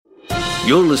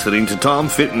You're listening to Tom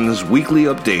Fitton's weekly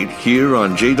update here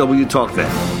on JW TalkNet.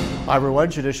 Hi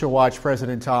everyone, Judicial Watch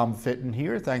President Tom Fitton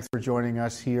here. Thanks for joining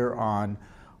us here on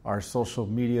our social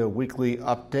media weekly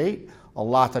update. A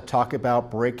lot to talk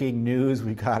about, breaking news.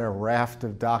 We got a raft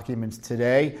of documents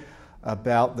today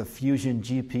about the Fusion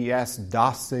GPS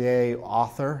dossier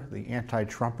author, the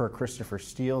anti-Trumper Christopher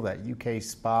Steele, that UK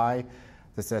spy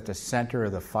that's at the center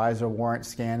of the Pfizer warrant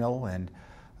scandal and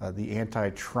the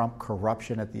anti-Trump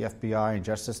corruption at the FBI and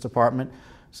Justice Department.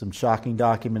 Some shocking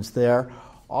documents there.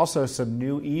 Also some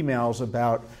new emails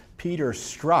about Peter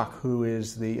Strzok, who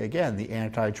is the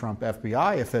anti-Trump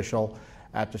FBI official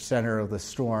at the center of the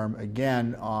storm,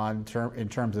 again in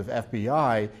terms of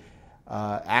FBI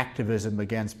activism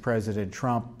against President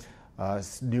Trump.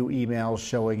 New emails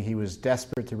showing he was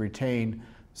desperate to retain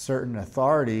certain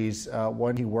authorities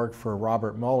when he worked for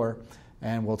Robert Mueller.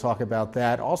 And we'll talk about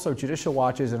that. Also, Judicial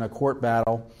Watch is in a court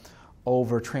battle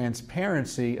over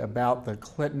transparency about the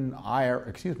Obama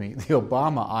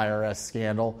IRS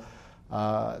scandal.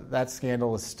 That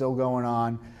scandal is still going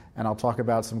on, and I'll talk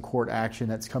about some court action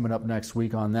that's coming up next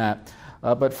week on that.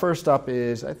 But first up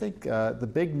is, I think, the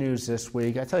big news this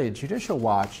week. I tell you, Judicial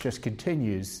Watch just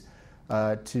continues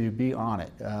to be on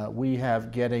it.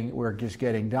 We're just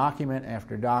getting document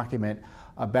after document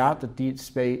about the deep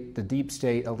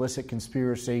state illicit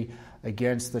conspiracy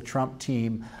against the Trump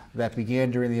team that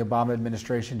began during the Obama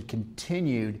administration,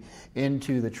 continued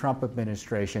into the Trump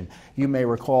administration. You may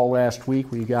recall last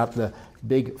week we got the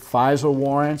big Pfizer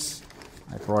warrants.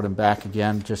 I brought them back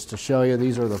again just to show you.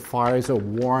 These are the Pfizer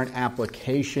warrant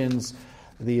applications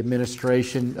the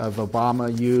administration of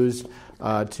Obama used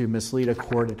to mislead a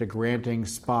court into granting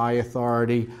spy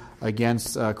authority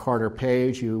against Carter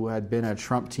Page, who had been a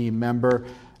Trump team member.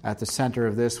 At the center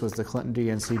of this was the Clinton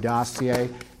DNC dossier.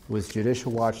 It was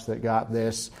Judicial Watch that got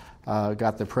this,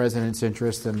 got the president's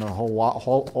interest and the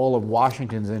all of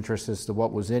Washington's interest as to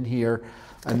what was in here.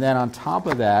 And then on top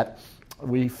of that,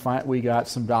 we got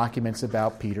some documents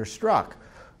about Peter Strzok.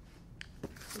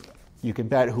 You can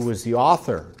bet who was the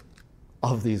author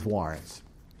of these warrants,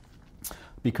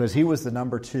 because he was the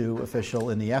number 2 official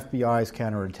in the FBI's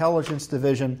counterintelligence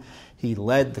division. He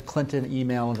led the Clinton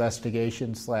email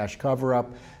investigation /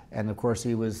 cover-up, and of course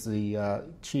he was the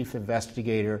chief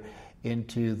investigator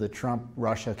into the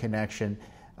Trump-Russia connection.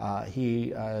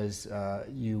 He, as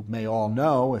you may all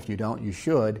know, if you don't, you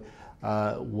should,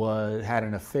 had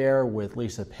an affair with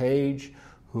Lisa Page,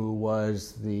 who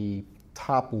was the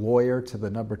top lawyer to the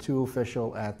number 2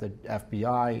 official at the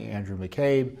FBI, Andrew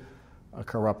McCabe, a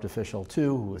corrupt official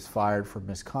too, who was fired for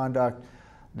misconduct.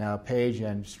 Now, Page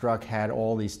and Strzok had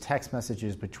all these text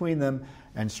messages between them,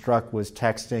 and Strzok was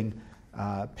texting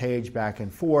Page back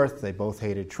and forth. They both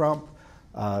hated Trump.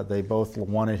 They both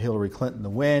wanted Hillary Clinton to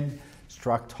win.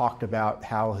 Strzok talked about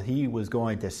how he was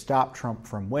going to stop Trump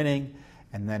from winning,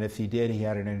 and that if he did, he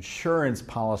had an insurance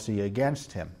policy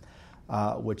against him,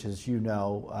 which, as you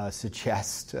know,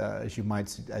 suggests, as you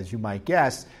might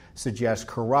guess, suggests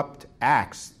corrupt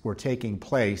acts were taking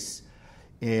place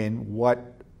in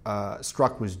what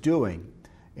Strzok was doing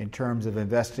in terms of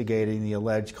investigating the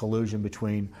alleged collusion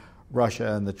between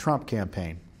Russia and the Trump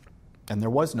campaign. And there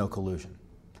was no collusion.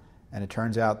 And it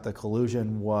turns out the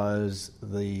collusion was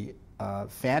the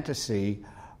fantasy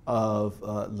of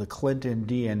the Clinton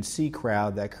DNC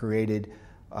crowd that created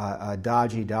a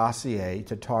dodgy dossier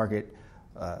to target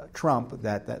Trump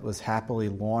that was happily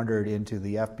laundered into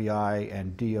the FBI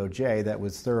and DOJ that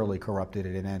was thoroughly corrupted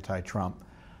and anti-Trump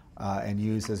and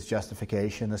used as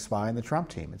justification to spy on the Trump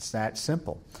team. It's that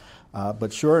simple.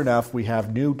 But sure enough, we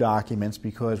have new documents,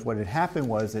 because what had happened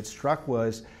was that Strzok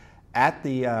was at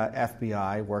the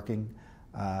FBI working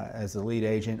as the lead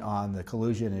agent on the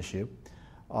collusion issue.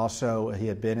 Also, he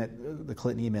had been at the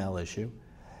Clinton email issue.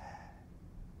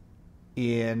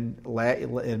 In I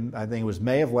think it was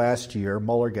May of last year,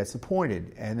 Mueller gets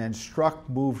appointed, and then Strzok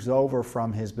moves over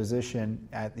from his position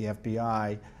at the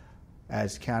FBI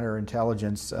as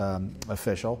counterintelligence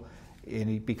official, and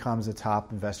he becomes a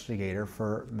top investigator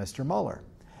for Mr. Mueller.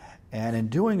 And in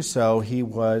doing so, he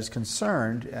was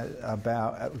concerned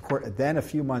about, then a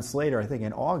few months later, I think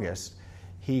in August,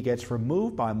 he gets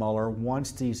removed by Mueller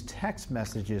once these text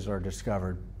messages are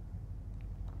discovered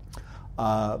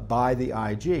by the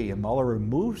IG, and Mueller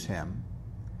removes him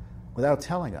without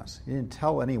telling us. He didn't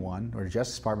tell anyone, or the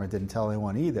Justice Department didn't tell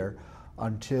anyone either,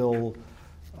 until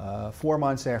 4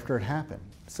 months after it happened.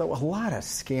 So a lot of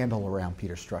scandal around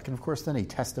Peter Strzok. And of course, then he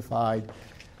testified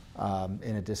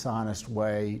in a dishonest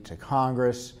way to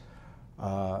Congress.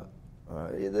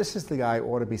 This is the guy who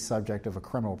ought to be subject of a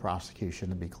criminal prosecution,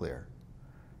 to be clear.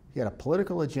 He had a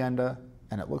political agenda,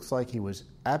 and it looks like he was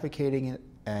advocating it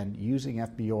and using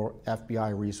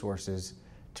FBI resources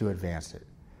to advance it.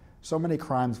 So many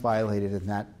crimes violated in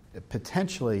that,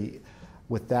 potentially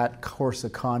with that course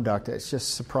of conduct, it's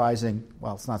just surprising.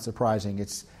 Well, it's not surprising.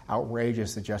 It's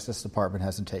outrageous the Justice Department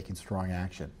hasn't taken strong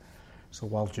action. So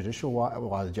while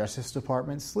the Justice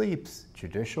Department sleeps,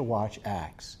 Judicial Watch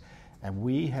acts. And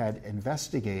we had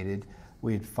investigated,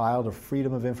 we had filed a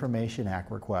Freedom of Information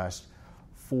Act request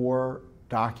for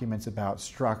documents about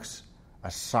Strzok's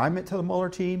assignment to the Mueller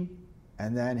team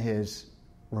and then his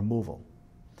removal.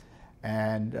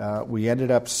 And we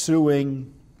ended up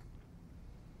suing.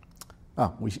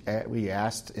 We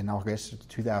asked in August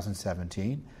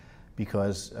 2017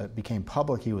 because it became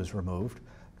public he was removed.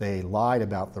 They lied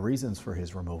about the reasons for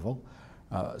his removal,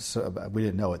 so we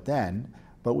didn't know it then.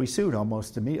 But we sued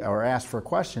almost immediately, or asked for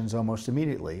questions almost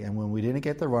immediately. And when we didn't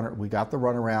get we got the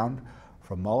runaround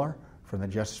from Mueller, from the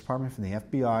Justice Department, from the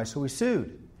FBI. So we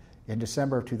sued in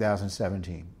December of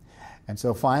 2017. And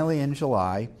so finally in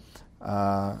July,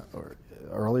 or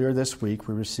earlier this week,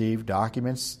 we received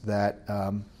documents that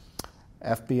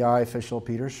FBI official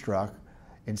Peter Strzok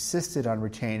insisted on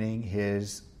retaining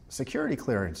his security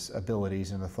clearance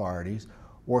abilities and authorities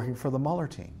working for the Mueller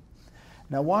team.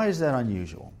 Now, why is that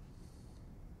unusual?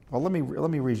 Well, let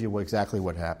me read you exactly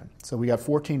what happened. So we got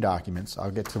 14 documents.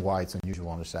 I'll get to why it's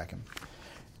unusual in a second.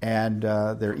 And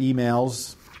they're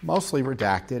emails, mostly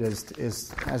redacted,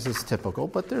 as is typical,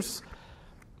 but there's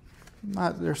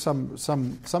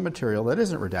some material that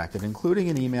isn't redacted, including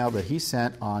an email that he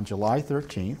sent on July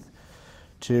 13th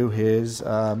to his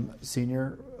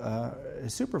senior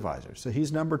supervisor. So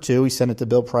he's number 2. He sent it to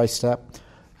Bill Priestep,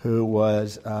 who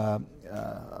was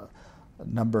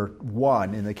number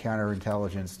 1 in the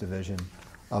counterintelligence division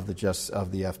of the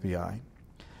FBI.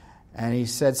 And he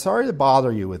said, "Sorry to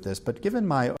bother you with this, but given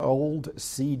my old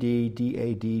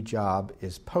CDDAD job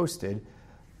is posted,"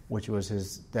 which was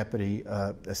his deputy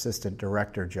assistant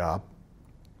director job,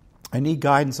 "I need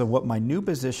guidance on what my new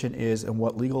position is and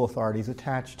what legal authorities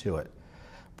attach to it.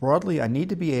 Broadly, I need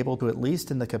to be able to, at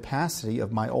least in the capacity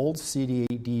of my old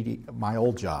my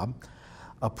old job,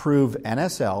 approve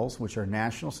NSLs, which are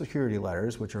national security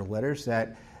letters, which are letters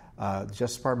that the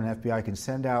Justice Department and FBI can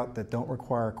send out that don't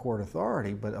require court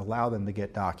authority but allow them to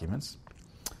get documents.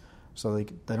 So they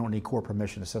don't need court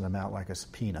permission to send them out like a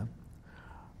subpoena.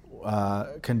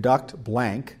 Conduct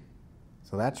blank,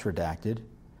 so that's redacted.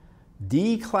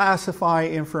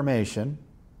 Declassify information,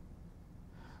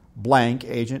 blank,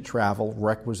 agent travel,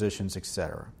 requisitions,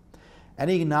 etc.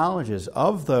 And he acknowledges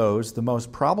of those, the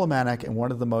most problematic and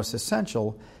one of the most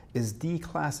essential is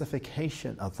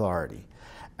declassification authority.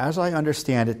 As I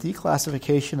understand it,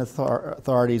 declassification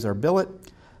authorities are billet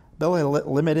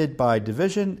limited by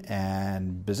division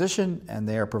and position, and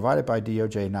they are provided by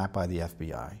DOJ, not by the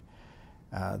FBI.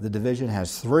 The division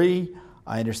has 3.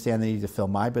 I understand they need to fill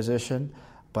my position,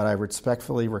 but I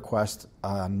respectfully request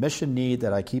on mission need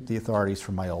that I keep the authorities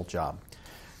from my old job.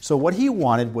 So what he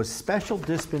wanted was special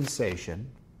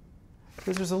dispensation,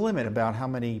 because there's a limit about how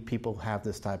many people have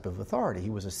this type of authority.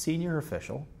 He was a senior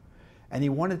official, and he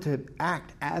wanted to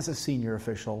act as a senior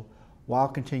official while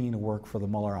continuing to work for the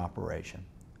Mueller operation.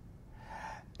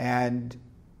 And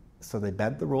so they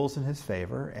bent the rules in his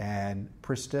favor, and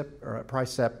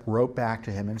Priestep wrote back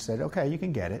to him and said, "Okay, you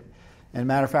can get it. And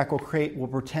matter of fact, we'll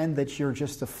pretend that you're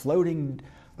just a floating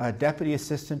deputy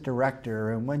assistant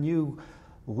director, and when you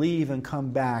leave and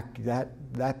come back,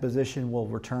 that position will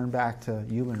return back to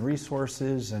human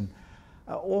resources," and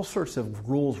all sorts of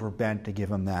rules were bent to give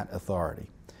him that authority.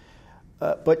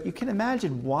 But you can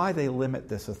imagine why they limit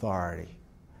this authority,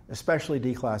 especially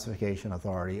declassification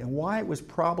authority, and why it was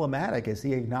problematic, as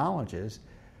he acknowledges,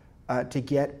 to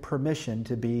get permission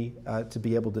to be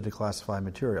able to declassify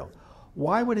material.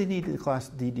 Why would he need to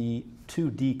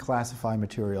declassify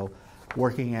material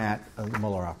working at the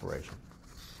Mueller operation?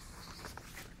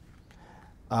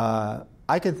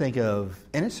 I can think of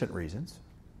innocent reasons,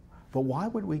 but why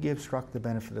would we give Strzok the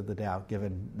benefit of the doubt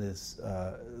given this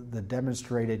the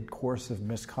demonstrated course of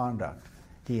misconduct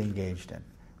he engaged in?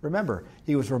 Remember,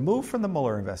 he was removed from the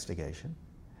Mueller investigation.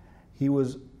 He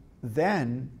was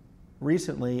then,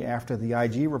 recently, after the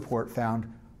IG report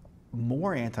found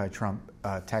more anti-Trump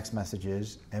text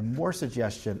messages and more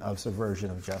suggestion of subversion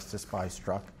of justice by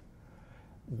Strzok,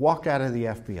 walked out of the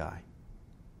FBI.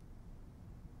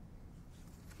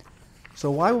 So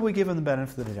why would we give him the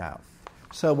benefit of the doubt?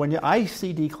 So when I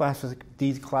see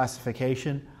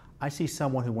declassification, I see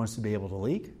someone who wants to be able to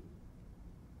leak,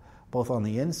 both on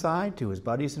the inside to his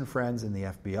buddies and friends in the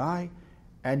FBI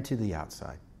and to the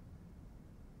outside.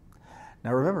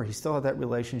 Now remember, he still had that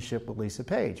relationship with Lisa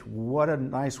Page. What a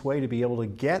nice way to be able to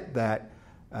get that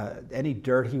any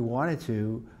dirt he wanted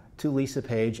to Lisa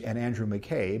Page and Andrew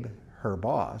McCabe, her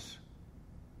boss,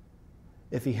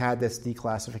 if he had this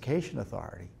declassification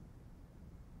authority.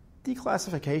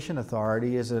 Declassification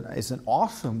authority is an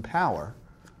awesome power.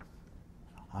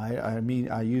 I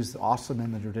use awesome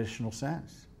in the traditional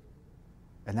sense.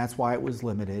 And that's why it was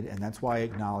limited, and that's why I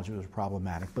acknowledge it was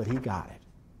problematic, but he got it.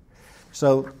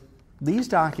 So these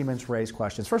documents raise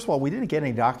questions. First of all, we didn't get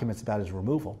any documents about his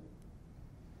removal.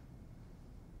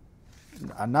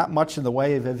 Not much in the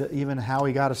way of even how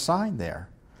he got assigned there.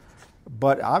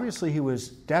 But obviously he was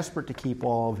desperate to keep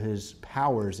all of his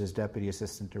powers as deputy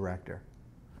assistant director.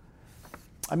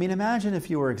 I mean, imagine if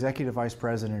you were executive vice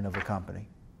president of a company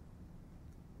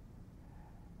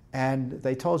and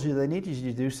they told you they needed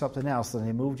you to do something else, and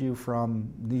they moved you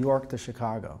from New York to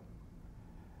Chicago.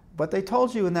 But they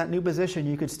told you in that new position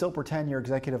you could still pretend you're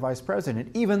executive vice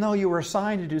president, even though you were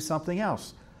assigned to do something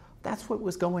else. That's what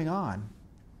was going on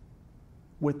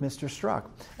with Mr. Strzok.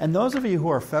 And those of you who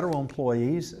are federal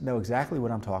employees know exactly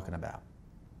what I'm talking about.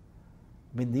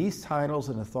 I mean, these titles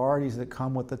and authorities that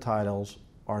come with the titles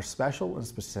are special and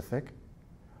specific,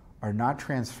 are not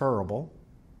transferable,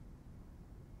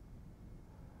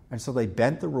 and so they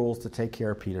bent the rules to take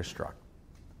care of Peter Strzok,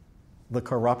 the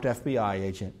corrupt FBI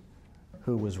agent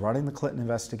who was running the Clinton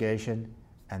investigation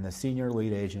and the senior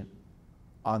lead agent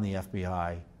on the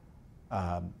FBI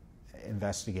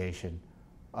investigation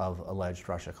of alleged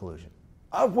Russia collusion,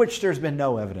 of which there's been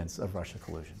no evidence of Russia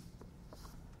collusion.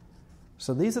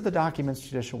 So these are the documents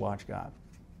Judicial Watch got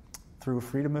through a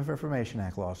Freedom of Information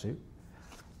Act lawsuit.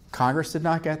 Congress did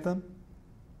not get them.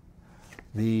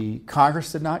 The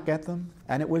Congress did not get them,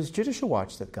 and it was Judicial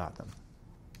Watch that got them.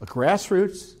 A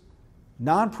grassroots,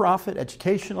 nonprofit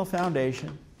educational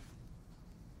foundation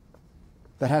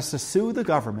that has to sue the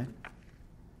government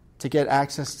to get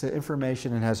access to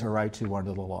information it has a right to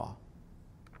under the law.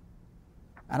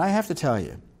 And I have to tell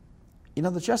you,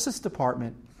 the Justice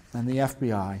Department and the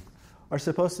FBI are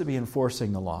supposed to be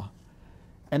enforcing the law.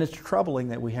 And it's troubling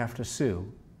that we have to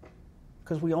sue,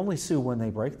 because we only sue when they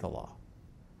break the law.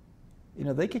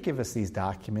 They could give us these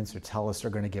documents or tell us they're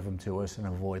going to give them to us and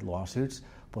avoid lawsuits,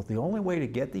 but the only way to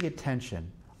get the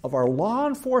attention of our law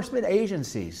enforcement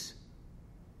agencies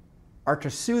are to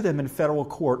sue them in federal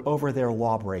court over their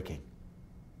law breaking.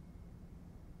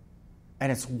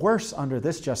 And it's worse under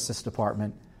this Justice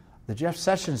Department, the Jeff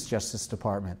Sessions Justice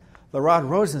Department, the Rod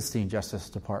Rosenstein Justice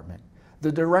Department,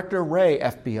 the Director Wray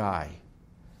FBI,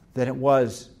 than it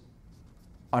was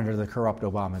under the corrupt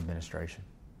Obama administration.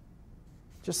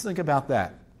 Just think about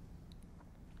that.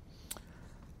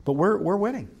 But we're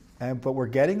winning, but we're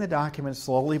getting the documents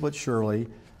slowly but surely.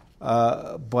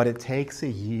 But it takes a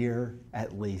year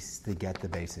at least to get the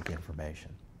basic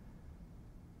information.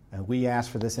 And we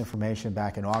asked for this information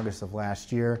back in August of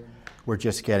last year. We're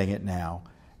just getting it now.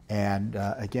 And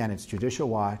again, it's Judicial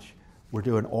Watch. We're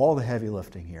doing all the heavy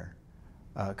lifting here.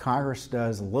 Congress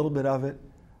does a little bit of it,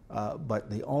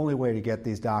 but the only way to get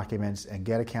these documents and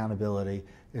get accountability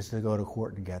is to go to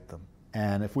court and get them.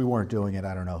 And if we weren't doing it,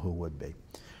 I don't know who would be.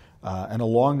 And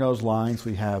along those lines,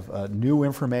 we have new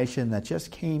information that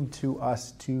just came to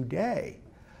us today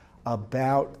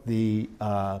about the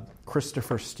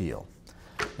Christopher Steele.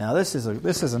 Now, this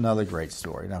is another great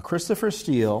story. Now, Christopher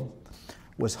Steele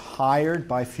was hired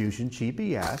by Fusion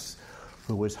GPS,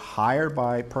 who was hired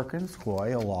by Perkins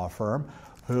Coie, a law firm,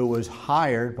 who was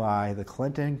hired by the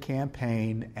Clinton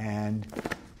campaign and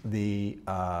the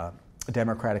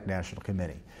Democratic National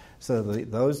Committee. So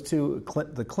those two,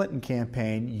 the Clinton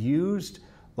campaign used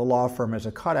the law firm as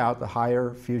a cutout to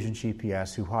hire Fusion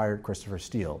GPS, who hired Christopher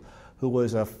Steele, who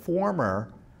was a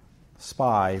former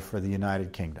spy for the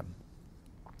United Kingdom.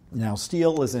 Now,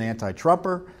 Steele is an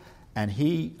anti-Trumper, and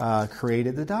he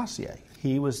created the dossier.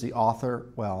 He was the author,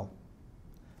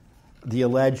 the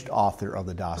alleged author of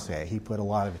the dossier. He put a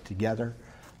lot of it together.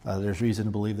 There's reason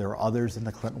to believe there are others in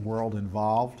the Clinton world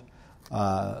involved.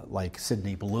 Like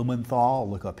Sidney Blumenthal.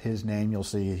 Look up his name. You'll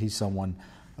see he's someone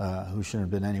who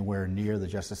shouldn't have been anywhere near the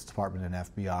Justice Department and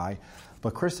FBI.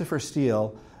 But Christopher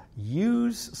Steele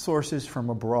used sources from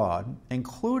abroad,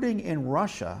 including in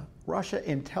Russia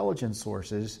intelligence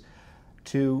sources,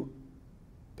 to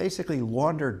basically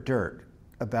launder dirt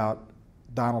about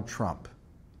Donald Trump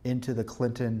into the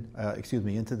Clinton,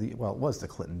 it was the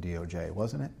Clinton DOJ,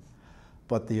 wasn't it?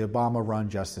 But the Obama-run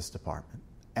Justice Department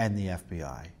and the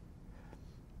FBI.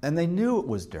 And they knew it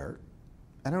was dirt.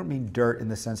 I don't mean dirt in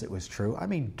the sense it was true. I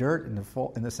mean dirt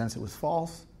in the sense it was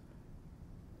false.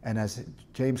 And as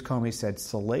James Comey said,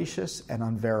 salacious and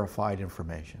unverified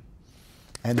information.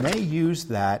 And they used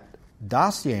that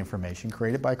dossier information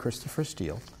created by Christopher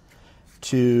Steele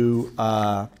to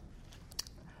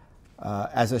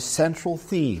as a central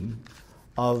theme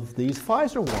of these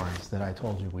FISA warrants that I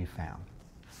told you we found,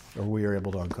 or we were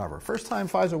able to uncover. First time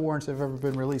FISA warrants have ever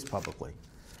been released publicly.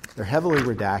 They're heavily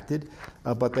redacted,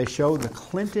 but they show the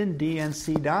Clinton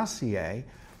DNC dossier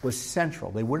was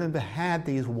central. They wouldn't have had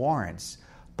these warrants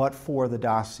but for the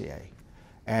dossier.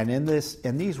 And in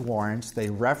these warrants, they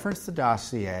reference the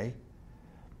dossier,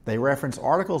 they reference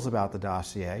articles about the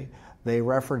dossier, they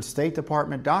reference State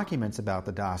Department documents about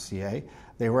the dossier,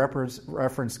 they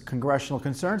reference congressional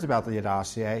concerns about the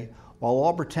dossier, while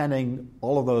all pretending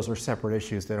all of those are separate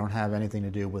issues. They don't have anything to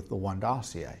do with the one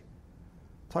dossier.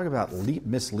 Talk about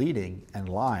misleading and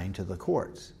lying to the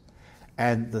courts.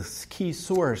 And the key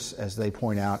source, as they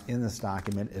point out in this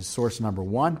document, is source number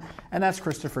one, and that's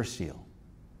Christopher Steele.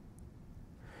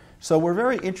 So we're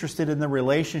very interested in the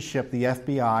relationship the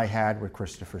FBI had with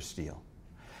Christopher Steele.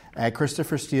 And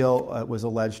Christopher Steele was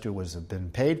alleged to have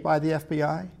been paid by the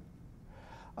FBI.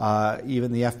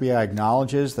 Even the FBI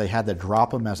acknowledges they had to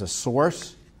drop him as a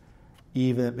source,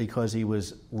 even because he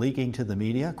was leaking to the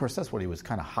media. Of course, that's what he was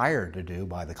kind of hired to do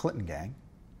by the Clinton gang.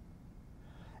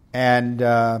 And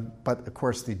but of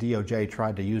course, the DOJ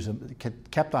tried to use him,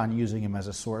 kept on using him as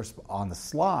a source on the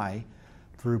sly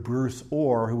through Bruce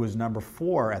Orr, who was number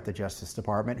 4 at the Justice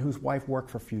Department, whose wife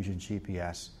worked for Fusion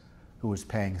GPS, who was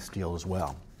paying Steele as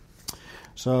well.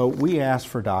 So we asked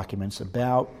for documents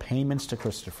about payments to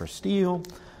Christopher Steele.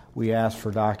 We asked for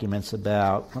documents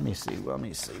about, let me see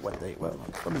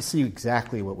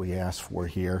exactly what we asked for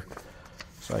here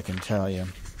so I can tell you.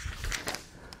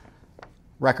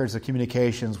 Records of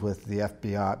communications with the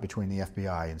FBI, between the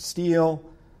FBI and Steele,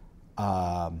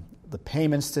 the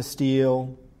payments to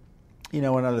Steele, and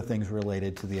other things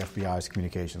related to the FBI's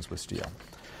communications with Steele.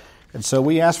 And so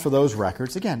we asked for those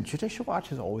records. Again, Judicial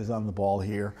Watch is always on the ball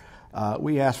here.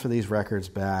 We asked for these records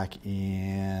back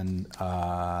in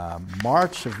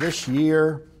March of this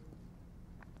year.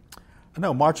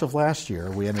 No, March of last year.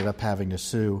 We ended up having to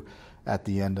sue at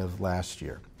the end of last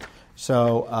year.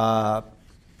 So,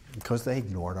 because they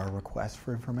ignored our request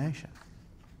for information.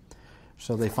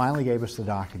 So they finally gave us the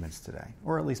documents today,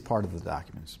 or at least part of the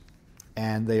documents.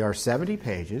 And they are 70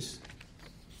 pages.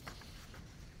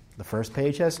 The first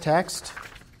page has text.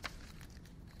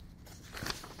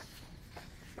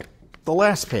 The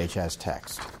last page has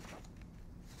text.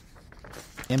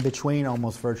 In between,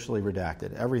 almost virtually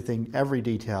redacted. Every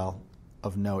detail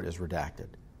of note is redacted.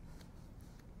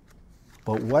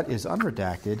 But what is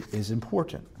unredacted is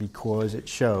important because it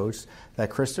shows that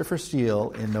Christopher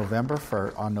Steele on November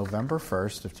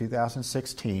 1st of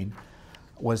 2016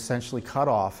 was essentially cut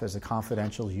off as a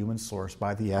confidential human source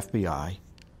by the FBI.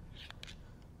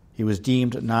 He was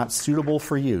deemed not suitable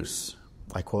for use.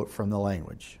 I quote from the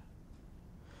language.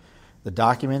 The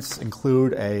documents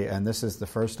include and this is the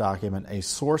first document, a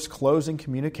source closing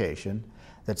communication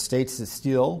that states that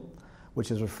Steele,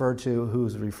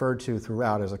 who's referred to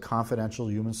throughout as a confidential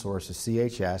human source of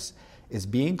CHS, is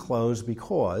being closed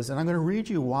because, and I'm going to read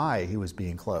you why he was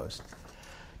being closed,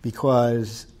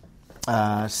 because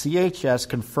CHS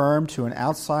confirmed to an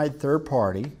outside third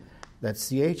party that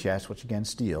CHS, which again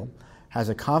Steele, has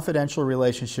a confidential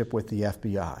relationship with the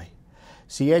FBI.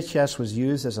 CHS was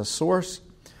used as a source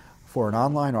for an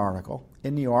online article.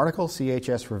 In the article,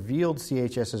 CHS revealed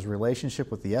CHS's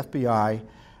relationship with the FBI,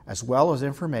 as well as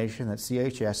information that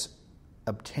CHS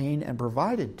obtained and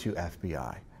provided to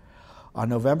FBI. On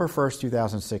November 1st,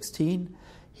 2016,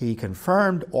 he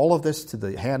confirmed all of this to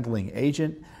the handling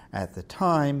agent at the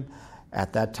time.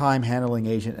 At that time, handling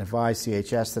agent advised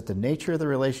CHS that the nature of the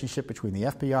relationship between the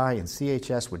FBI and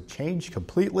CHS would change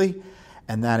completely,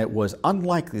 and that it was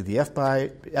unlikely the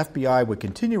FBI would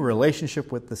continue a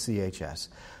relationship with the CHS.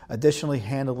 Additionally,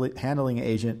 handling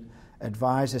agent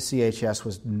advised the CHS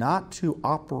was not to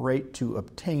operate to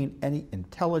obtain any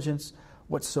intelligence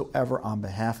whatsoever on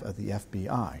behalf of the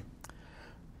FBI.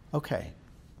 Okay,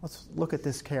 let's look at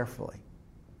this carefully.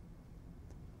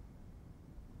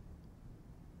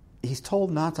 He's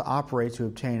told not to operate to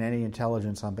obtain any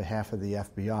intelligence on behalf of the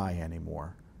FBI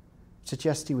anymore. It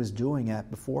suggests he was doing that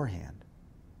beforehand.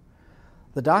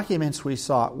 The documents we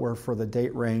sought were for the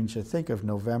date range, I think, of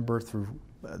November through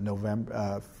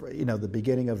November, the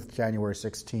beginning of January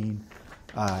 16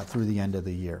 through the end of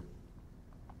the year.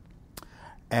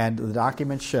 And the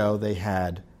documents show they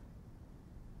had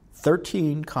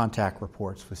 13 contact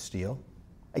reports with Steele.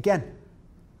 Again,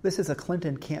 this is a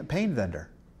Clinton campaign vendor.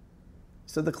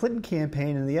 So the Clinton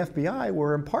campaign and the FBI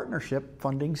were in partnership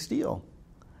funding Steele.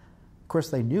 Of course,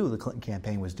 they knew the Clinton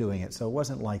campaign was doing it, so it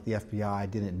wasn't like the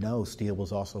FBI didn't know Steele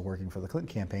was also working for the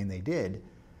Clinton campaign. They did.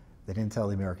 They didn't tell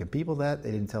the American people that.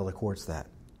 They didn't tell the courts that.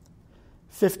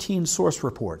 15 source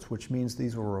reports, which means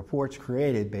these were reports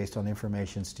created based on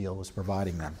information Steele was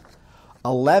providing them.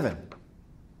 11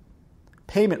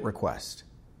 payment requests.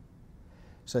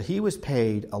 So he was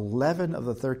paid 11 of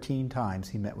the 13 times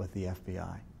he met with the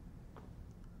FBI.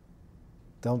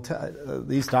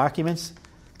 These documents,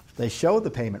 they show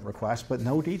the payment request, but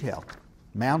no detail.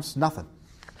 Amounts, nothing.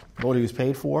 What he was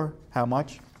paid for, how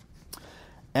much.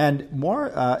 And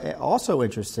more, also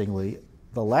interestingly,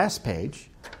 the last page,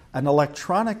 an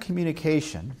electronic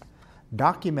communication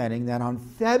documenting that on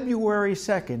February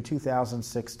 2nd,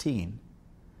 2016,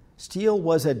 Steele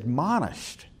was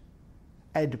admonished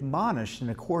in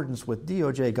accordance with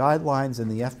DOJ guidelines and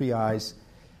the FBI's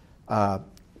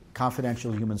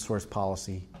confidential human source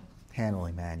policy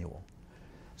handling manual.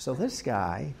 So this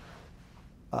guy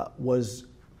was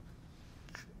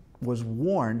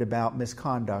warned about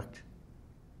misconduct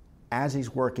as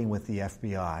he's working with the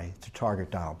FBI to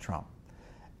target Donald Trump.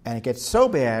 And it gets so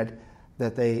bad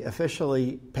that they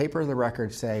officially paper the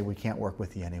record, say, we can't work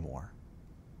with you anymore.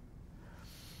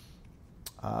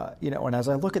 And as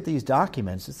I look at these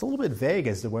documents, it's a little bit vague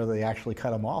as to whether they actually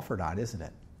cut him off or not, isn't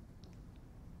it?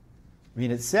 I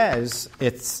mean, it says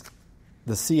it's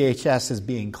the CHS is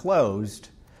being closed,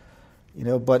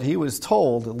 but he was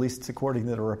told, at least according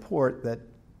to the report, that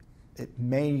it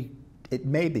may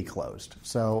be closed.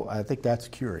 So I think that's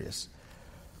curious.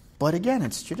 But again,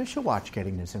 it's Judicial Watch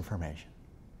getting this information.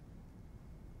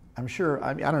 I'm sure,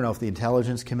 I don't know if the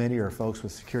Intelligence Committee or folks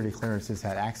with security clearances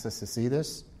had access to see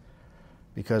this,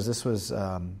 because this was,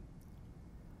 I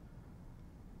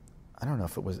don't know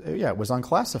if it was, it was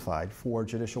unclassified for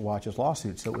Judicial Watch's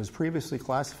lawsuit. So it was previously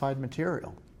classified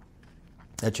material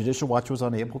that Judicial Watch was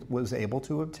able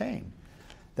to obtain,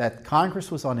 that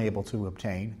Congress was unable to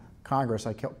obtain. Congress,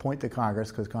 I point to Congress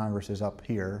because Congress is up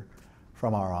here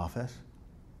from our office,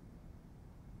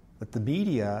 that the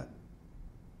media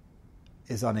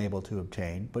is unable to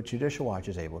obtain, but Judicial Watch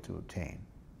is able to obtain.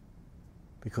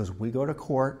 Because we go to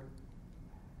court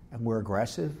and we're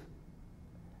aggressive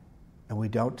and we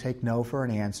don't take no for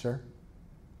an answer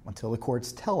until the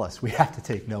courts tell us we have to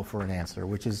take no for an answer,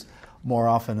 which is more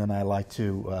often than I like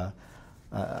to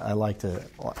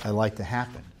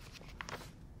happen.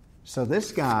 So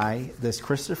this guy, this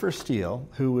Christopher Steele,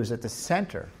 who was at the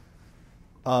center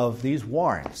of these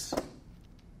warrants,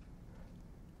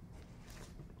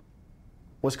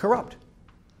 was corrupt.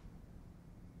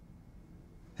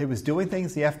 He was doing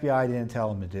things the FBI didn't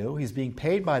tell him to do. He's being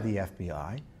paid by the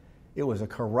FBI. It was a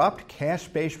corrupt,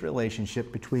 cash-based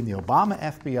relationship between the Obama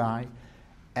FBI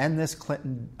and this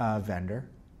Clinton vendor,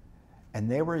 and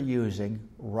they were using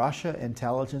Russia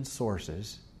intelligence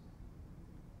sources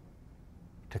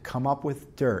to come up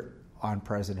with dirt on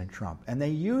President Trump. And they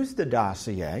used the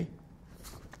dossier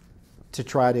to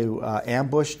try to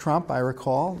ambush Trump, I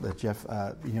recall, that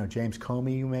James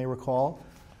Comey, you may recall,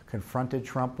 confronted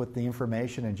Trump with the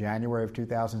information in January of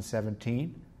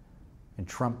 2017, and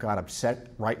Trump got upset,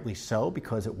 rightly so,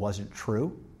 because it wasn't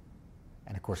true.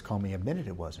 And of course, Comey admitted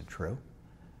it wasn't true,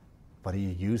 but he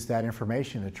used that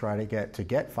information to try to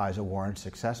get FISA warrants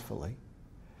successfully.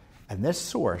 And this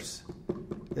source,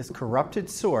 this corrupted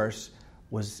source,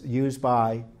 was used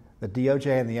by the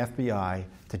DOJ and the FBI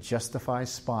to justify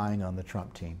spying on the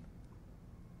Trump team,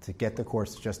 to get the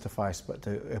courts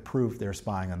to approve their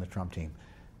spying on the Trump team.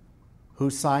 Who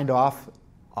signed off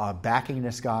backing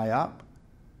this guy up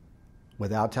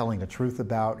without telling the truth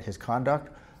about his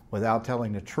conduct, without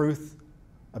telling the truth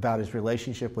about his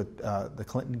relationship with the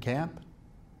Clinton camp?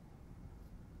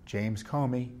 James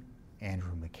Comey,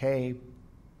 Andrew McCabe,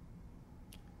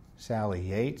 Sally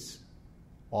Yates,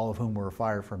 all of whom were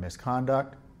fired for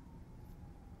misconduct,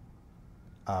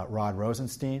 Rod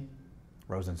Rosenstein,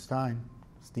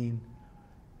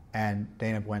 and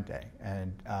Dana Puente.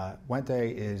 And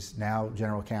Puente is now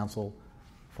general counsel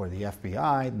for the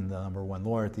FBI and the number one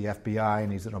lawyer at the FBI,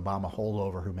 and he's an Obama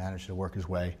holdover who managed to work his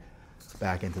way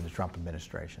back into the Trump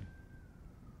administration.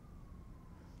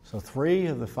 So 3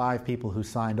 of the 5 people who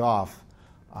signed off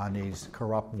on these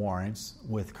corrupt warrants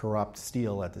with corrupt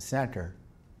Steele at the center,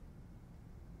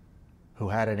 who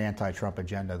had an anti-Trump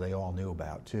agenda they all knew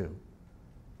about too.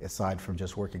 Aside from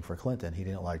just working for Clinton, he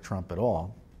didn't like Trump at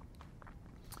all.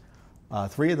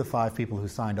 3 of the 5 people who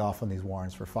signed off on these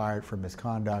warrants were fired for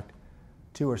misconduct.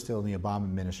 2 are still in the Obama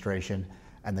administration.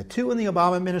 And the 2 in the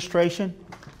Obama administration,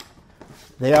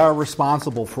 they are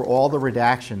responsible for all the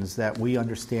redactions that we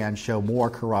understand show more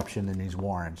corruption in these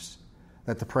warrants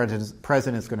that the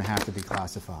president's going to have to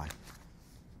declassify.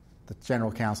 The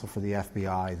general counsel for the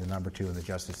FBI, the number 2 in the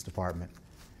Justice Department,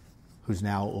 who's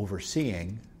now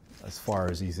overseeing, as far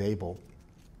as he's able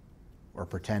or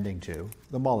pretending to,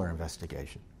 the Mueller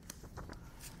investigation.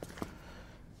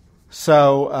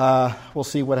 So we'll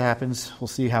see what happens. We'll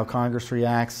see how Congress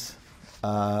reacts.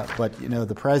 But,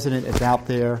 the president is out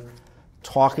there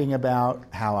talking about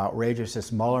how outrageous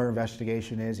this Mueller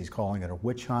investigation is. He's calling it a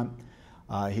witch hunt.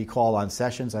 He called on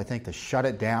Sessions, I think, to shut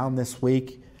it down this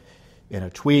week in a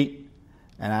tweet.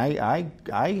 And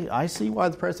I see why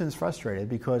the president's frustrated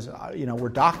because, we're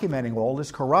documenting all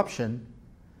this corruption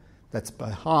that's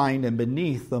behind and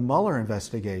beneath the Mueller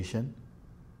investigation,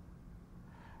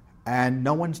 and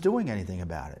no one's doing anything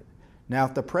about it. Now,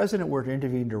 if the president were to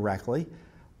intervene directly,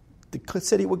 the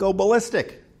city would go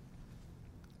ballistic.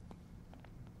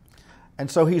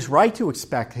 And so he's right to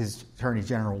expect his attorney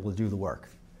general to do the work.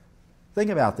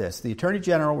 Think about this. The attorney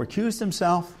general recused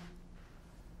himself,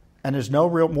 and there's no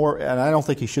real more, and I don't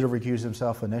think he should have recused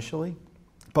himself initially,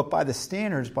 but by the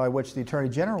standards by which the attorney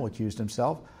general accused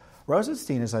himself,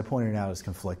 Rosenstein, as I pointed out, is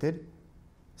conflicted.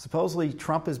 Supposedly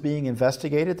Trump is being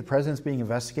investigated, the president's being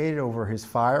investigated over his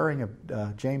firing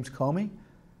of James Comey.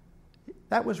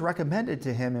 That was recommended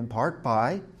to him in part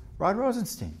by Rod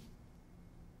Rosenstein.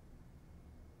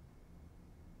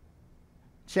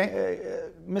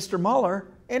 Mr. Mueller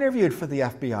interviewed for the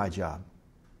FBI job.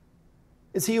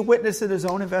 Is he a witness in his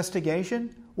own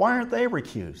investigation? Why aren't they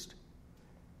recused?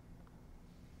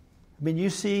 I mean,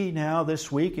 you see now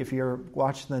this week, if you're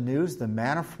watching the news, the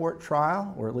Manafort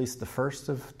trial, or at least the first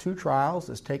of two trials,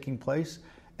 is taking place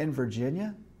in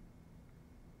Virginia.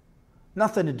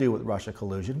 Nothing to do with Russia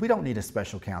collusion. We don't need a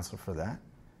special counsel for that.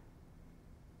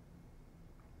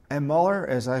 And Mueller,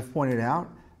 as I've pointed out,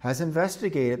 has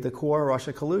investigated the core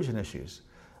Russia collusion issues.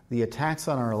 The attacks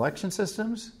on our election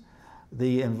systems,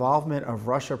 the involvement of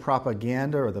Russia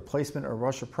propaganda or the placement of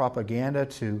Russia propaganda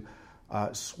to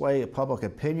sway public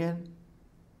opinion,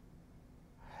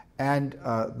 and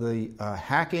the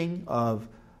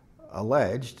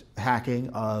alleged hacking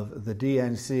of the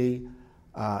DNC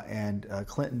and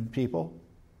Clinton people,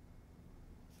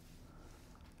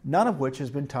 none of which has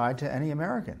been tied to any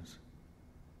Americans.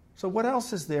 So what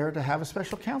else is there to have a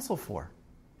special counsel for,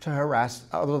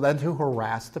 other than to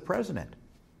harass the president?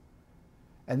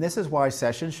 And this is why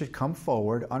Sessions should come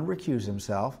forward, unrecuse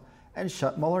himself, and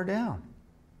shut Mueller down.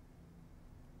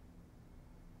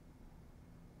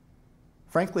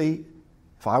 Frankly,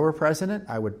 if I were president,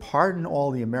 I would pardon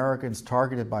all the Americans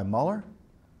targeted by Mueller.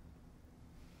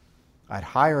 I'd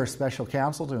hire a special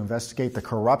counsel to investigate the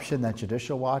corruption that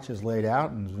Judicial Watch has laid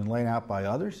out and has been laid out by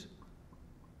others.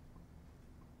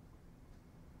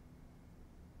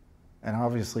 And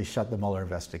obviously shut the Mueller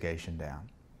investigation down.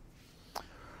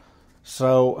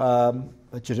 So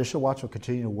the Judicial Watch will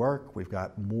continue to work. We've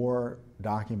got more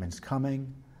documents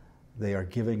coming. They are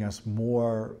giving us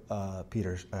more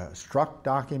Peter Strzok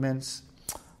documents.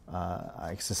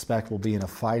 I suspect we'll be in a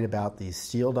fight about these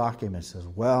Steele documents as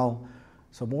well.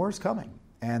 So more is coming.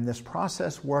 And this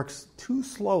process works too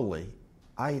slowly,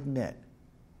 I admit.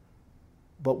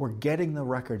 But we're getting the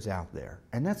records out there.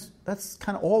 And that's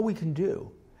kind of all we can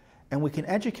do. And we can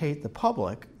educate the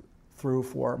public through a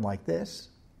forum like this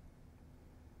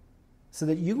so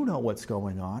that you know what's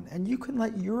going on and you can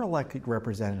let your elected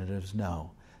representatives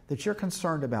know that you're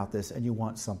concerned about this and you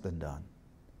want something done.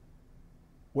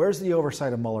 Where's the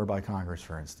oversight of Mueller by Congress,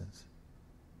 for instance?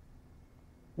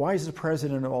 Why is the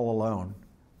president all alone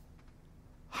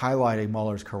highlighting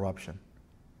Mueller's corruption?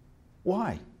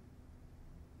 Why?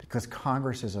 Because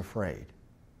Congress is afraid.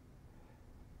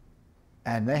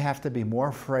 And they have to be more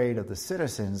afraid of the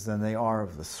citizens than they are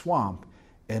of the swamp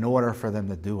in order for them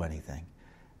to do anything.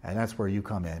 And that's where you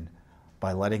come in,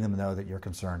 by letting them know that you're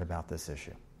concerned about this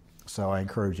issue. So I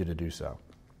encourage you to do so.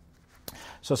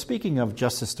 So speaking of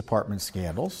Justice Department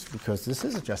scandals, because this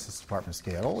is a Justice Department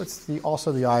scandal, it's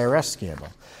also the IRS scandal.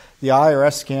 The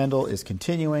IRS scandal is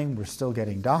continuing. We're still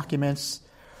getting documents.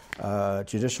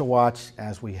 Judicial Watch,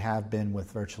 as we have been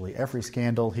with virtually every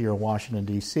scandal here in Washington,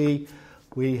 D.C.,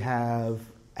 we have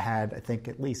had, I think,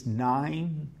 at least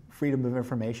 9 Freedom of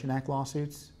Information Act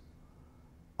lawsuits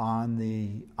on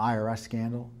the IRS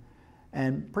scandal.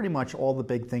 And pretty much all the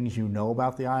big things you know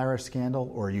about the IRS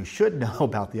scandal, or you should know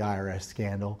about the IRS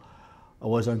scandal,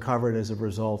 was uncovered as a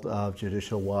result of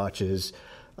Judicial Watch's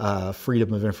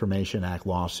Freedom of Information Act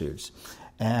lawsuits.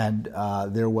 And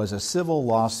there was a civil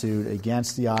lawsuit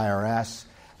against the IRS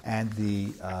and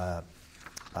the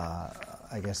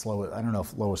I don't know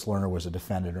if Lois Lerner was a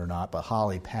defendant or not, but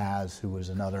Holly Paz, who was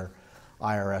another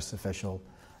IRS official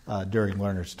during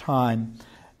Lerner's time.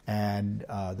 And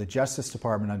the Justice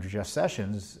Department under Jeff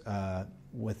Sessions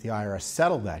with the IRS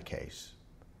settled that case,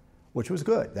 which was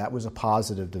good. That was a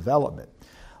positive development.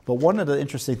 But one of the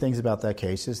interesting things about that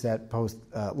case is that both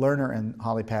Lerner and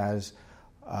Holly Paz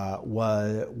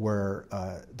were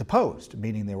deposed,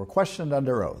 meaning they were questioned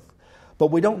under oath. But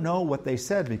we don't know what they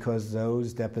said because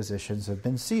those depositions have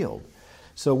been sealed.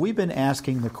 So we've been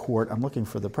asking the court, I'm looking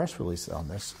for the press release on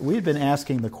this, we've been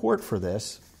asking the court for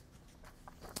this,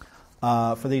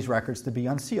 for these records to be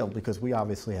unsealed because we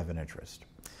obviously have an interest.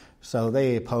 So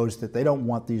they opposed it. They don't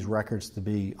want these records to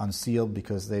be unsealed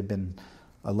because they've been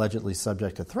allegedly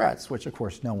subject to threats, which of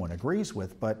course no one agrees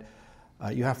with, but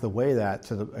you have to weigh that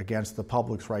against the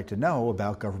public's right to know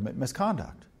about government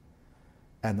misconduct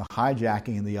and the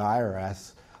hijacking of the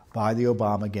IRS by the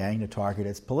Obama gang to target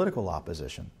its political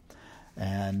opposition.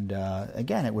 And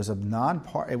again, it was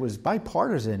it was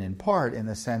bipartisan in part in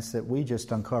the sense that we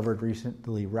just uncovered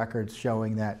recently records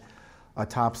showing that a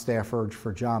top staffer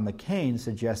for John McCain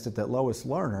suggested that Lois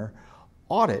Lerner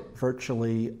audit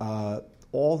virtually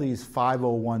all these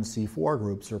 501c4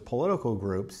 groups or political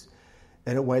groups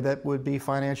in a way that would be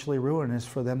financially ruinous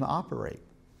for them to operate.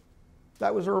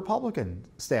 That was a Republican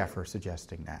staffer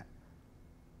suggesting that.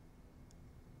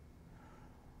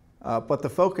 But the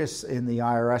focus in the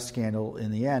IRS scandal in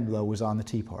the end, though, was on the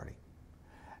Tea Party.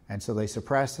 And so they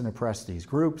suppressed and oppressed these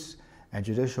groups, and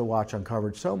Judicial Watch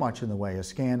uncovered so much in the way of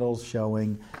scandals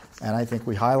showing, and I think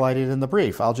we highlighted in the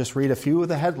brief. I'll just read a few of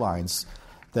the headlines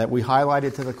that we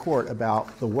highlighted to the court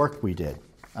about the work we did.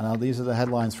 And these are the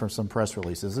headlines from some press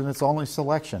releases, and it's only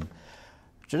selection.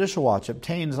 Judicial Watch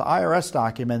obtains IRS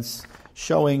documents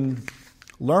showing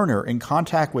Lerner in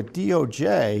contact with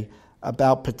DOJ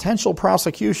about potential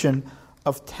prosecution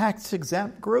of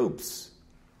tax-exempt groups.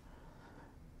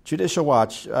 Judicial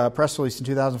Watch, press release in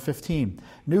 2015.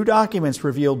 New documents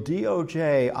reveal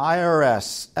DOJ,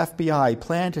 IRS, FBI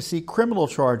plan to seek criminal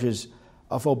charges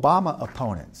of Obama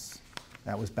opponents.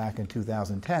 That was back in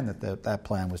 2010 that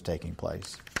plan was taking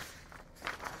place.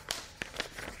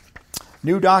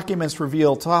 New documents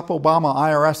reveal top Obama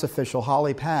IRS official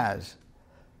Holly Paz,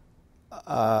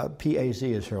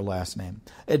 P-A-Z is her last name,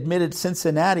 admitted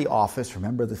Cincinnati office,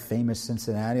 remember the famous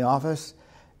Cincinnati office,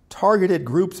 targeted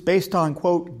groups based on,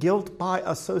 quote, guilt by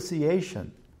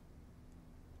association.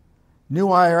 New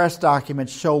IRS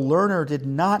documents show Lerner did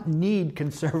not need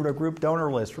conservative group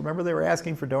donor lists. Remember they were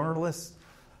asking for donor lists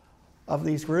of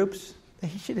these groups?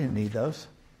 She didn't need those.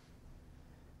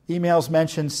 Emails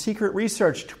mentioned secret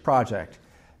research project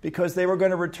because they were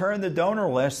going to return the donor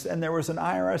lists, and there was an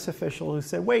IRS official who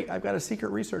said, wait, I've got a secret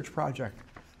research project.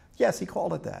 Yes, he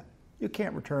called it that. You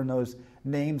can't return those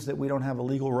names that we don't have a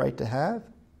legal right to have.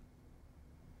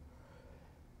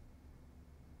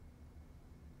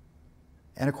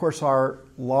 And of course, our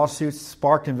lawsuits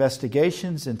sparked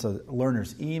investigations into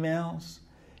Lerner's emails,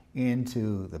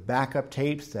 into the backup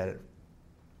tapes that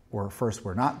first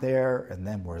were not there and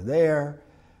then were there.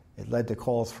 It led to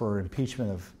calls for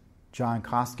impeachment of John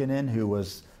Koskinen, who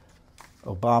was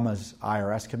Obama's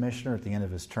IRS commissioner at the end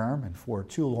of his term and for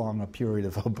too long a period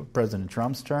of President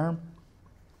Trump's term.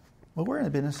 Well, we're going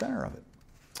to be in the center of it.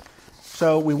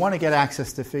 So we want to get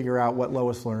access to figure out what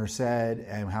Lois Lerner said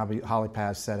and how Holly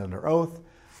Paz said under oath.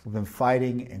 We've been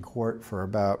fighting in court for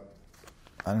about,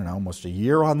 almost a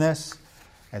year on this.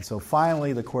 And so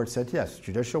finally the court said, yes,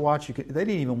 Judicial Watch, they didn't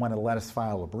even want to let us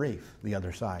file a brief. The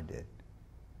other side did,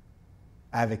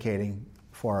 advocating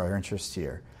for our interests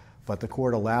here. But the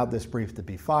court allowed this brief to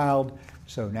be filed.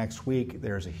 So next week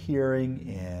there's a hearing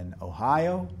in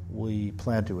Ohio. We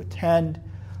plan to attend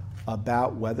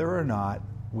about whether or not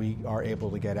we are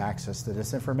able to get access to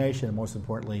this information, and most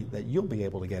importantly, that you'll be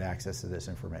able to get access to this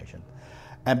information.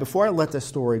 And before I let this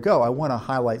story go, I want to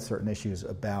highlight certain issues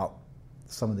about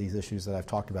some of these issues that I've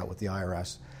talked about with the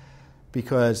IRS,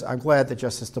 because I'm glad the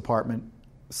Justice Department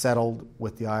settled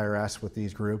with the IRS with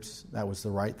these groups. That was the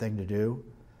right thing to do.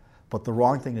 But the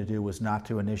wrong thing to do was not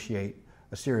to initiate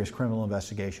a serious criminal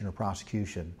investigation or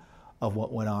prosecution of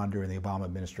what went on during the Obama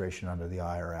administration under the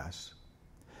IRS.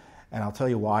 And I'll tell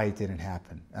you why it didn't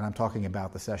happen. And I'm talking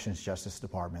about the Sessions Justice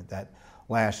Department that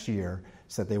last year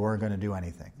said they weren't going to do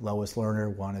anything. Congress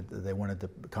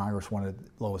wanted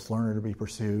Lois Lerner to be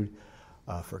pursued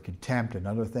for contempt and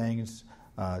other things.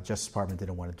 Justice Department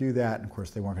didn't want to do that. And of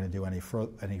course, they weren't going to do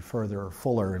any further,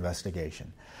 fuller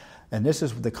investigation. And this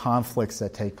is the conflicts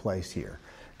that take place here,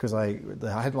 because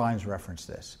the headlines reference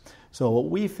this. So what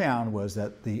we found was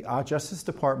that the Justice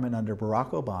Department under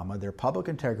Barack Obama, their public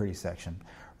integrity section,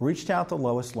 reached out to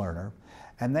Lois Lerner,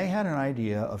 and they had an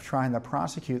idea of trying to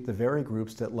prosecute the very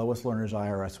groups that Lois Lerner's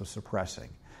IRS was suppressing.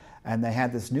 And they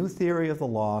had this new theory of the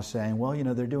law saying, well,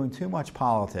 they're doing too much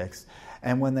politics.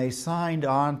 And when they signed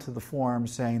on to the form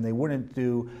saying they would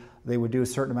do a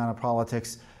certain amount of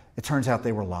politics, it turns out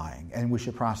they were lying, and we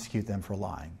should prosecute them for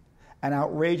lying. An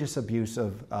outrageous abuse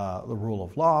of the rule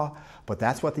of law, but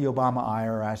that's what the Obama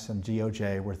IRS and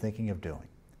DOJ were thinking of doing.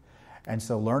 And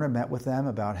so Lerner met with them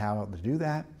about how to do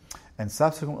that, and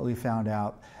subsequently found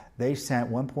out they sent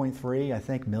 1.3, I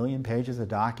think, million pages of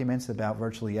documents about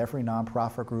virtually every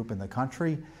nonprofit group in the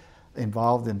country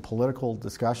involved in political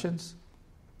discussions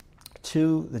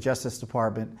to the Justice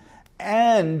Department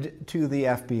and to the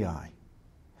FBI.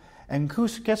 And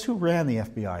guess who ran the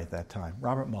FBI at that time?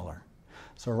 Robert Mueller.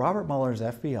 So Robert Mueller's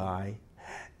FBI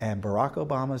and Barack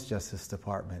Obama's Justice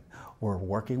Department were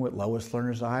working with Lois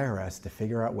Lerner's IRS to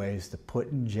figure out ways to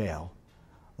put in jail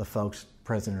the folks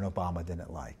President Obama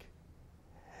didn't like.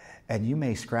 And you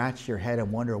may scratch your head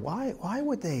and wonder, why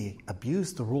would they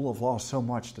abuse the rule of law so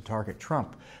much to target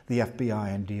Trump, the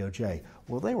FBI, and DOJ?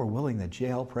 Well, they were willing to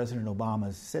jail President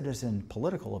Obama's citizen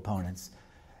political opponents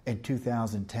in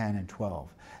 2010 and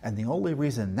 12. And the only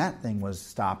reason that thing was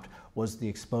stopped was the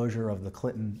exposure of the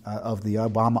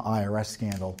Obama IRS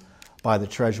scandal by the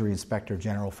Treasury Inspector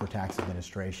General for Tax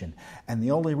Administration. And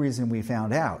the only reason we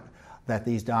found out that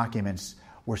these documents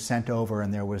were sent over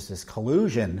and there was this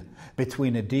collusion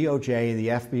between the DOJ, the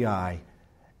FBI,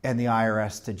 and the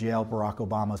IRS to jail Barack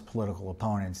Obama's political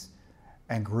opponents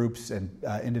and groups and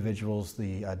individuals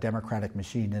the Democratic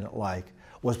machine didn't like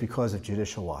was because of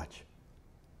Judicial Watch.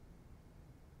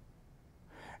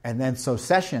 And then so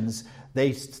Sessions,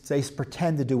 they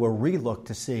pretend to do a relook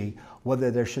to see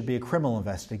whether there should be a criminal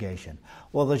investigation.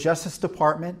 Well, the Justice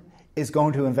Department is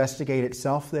going to investigate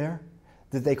itself there.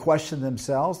 Did they question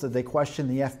themselves? Did they question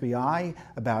the FBI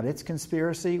about its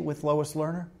conspiracy with Lois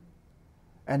Lerner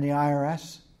and the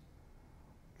IRS?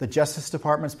 The Justice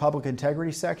Department's Public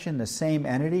Integrity Section, the same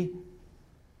entity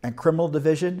and criminal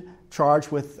division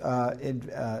charged with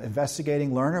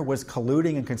investigating Lerner, was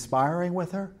colluding and conspiring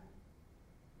with her?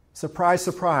 Surprise,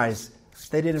 surprise,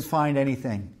 they didn't find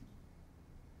anything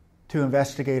to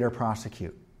investigate or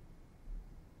prosecute.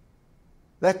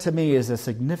 That, to me, is as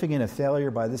significant a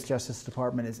failure by this Justice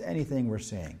Department as anything we're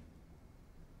seeing.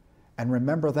 And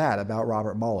remember that about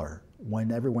Robert Mueller.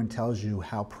 When everyone tells you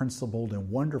how principled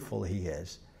and wonderful he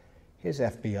is, his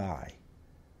FBI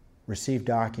received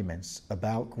documents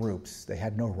about groups they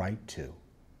had no right to.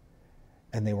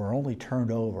 And they were only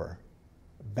turned over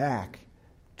back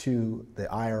to the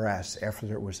IRS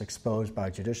after it was exposed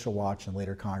by Judicial Watch and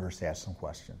later Congress asked some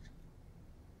questions.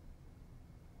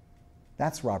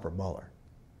 That's Robert Mueller.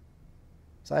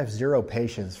 So I have zero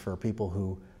patience for people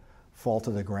who fall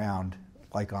to the ground,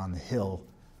 like on the Hill,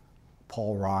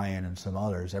 Paul Ryan and some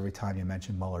others, every time you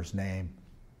mention Mueller's name.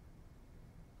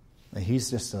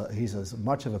 He's as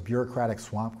much of a bureaucratic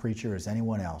swamp creature as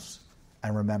anyone else.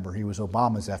 And remember, he was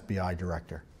Obama's FBI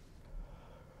director.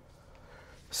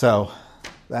 So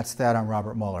that's that on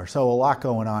Robert Mueller. So a lot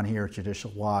going on here at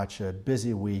Judicial Watch, a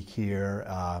busy week here.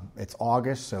 It's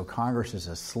August, so Congress is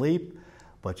asleep,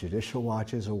 but Judicial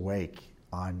Watch is awake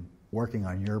on working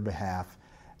on your behalf,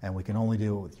 and we can only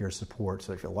do it with your support.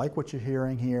 So if you like what you're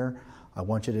hearing here, I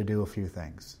want you to do a few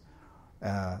things.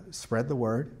 Spread the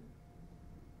word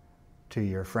to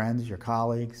your friends, your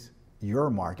colleagues, your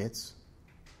markets,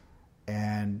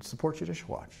 and support Judicial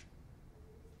Watch.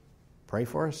 Pray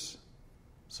for us,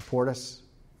 support us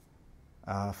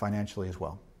financially as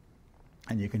well.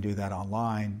 And you can do that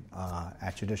online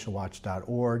at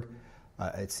judicialwatch.org.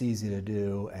 It's easy to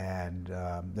do, and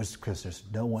because there's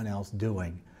no one else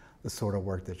doing the sort of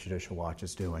work that Judicial Watch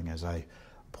is doing, as I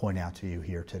point out to you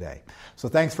here today. So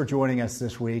thanks for joining us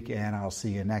this week, and I'll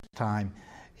see you next time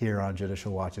here on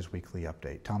Judicial Watch's Weekly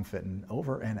Update. Tom Fitton,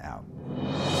 over and out.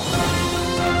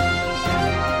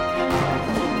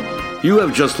 You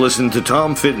have just listened to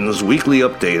Tom Fitton's Weekly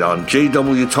Update on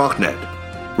JW TalkNet.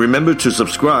 Remember to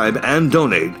subscribe and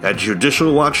donate at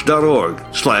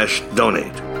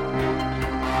judicialwatch.org/donate.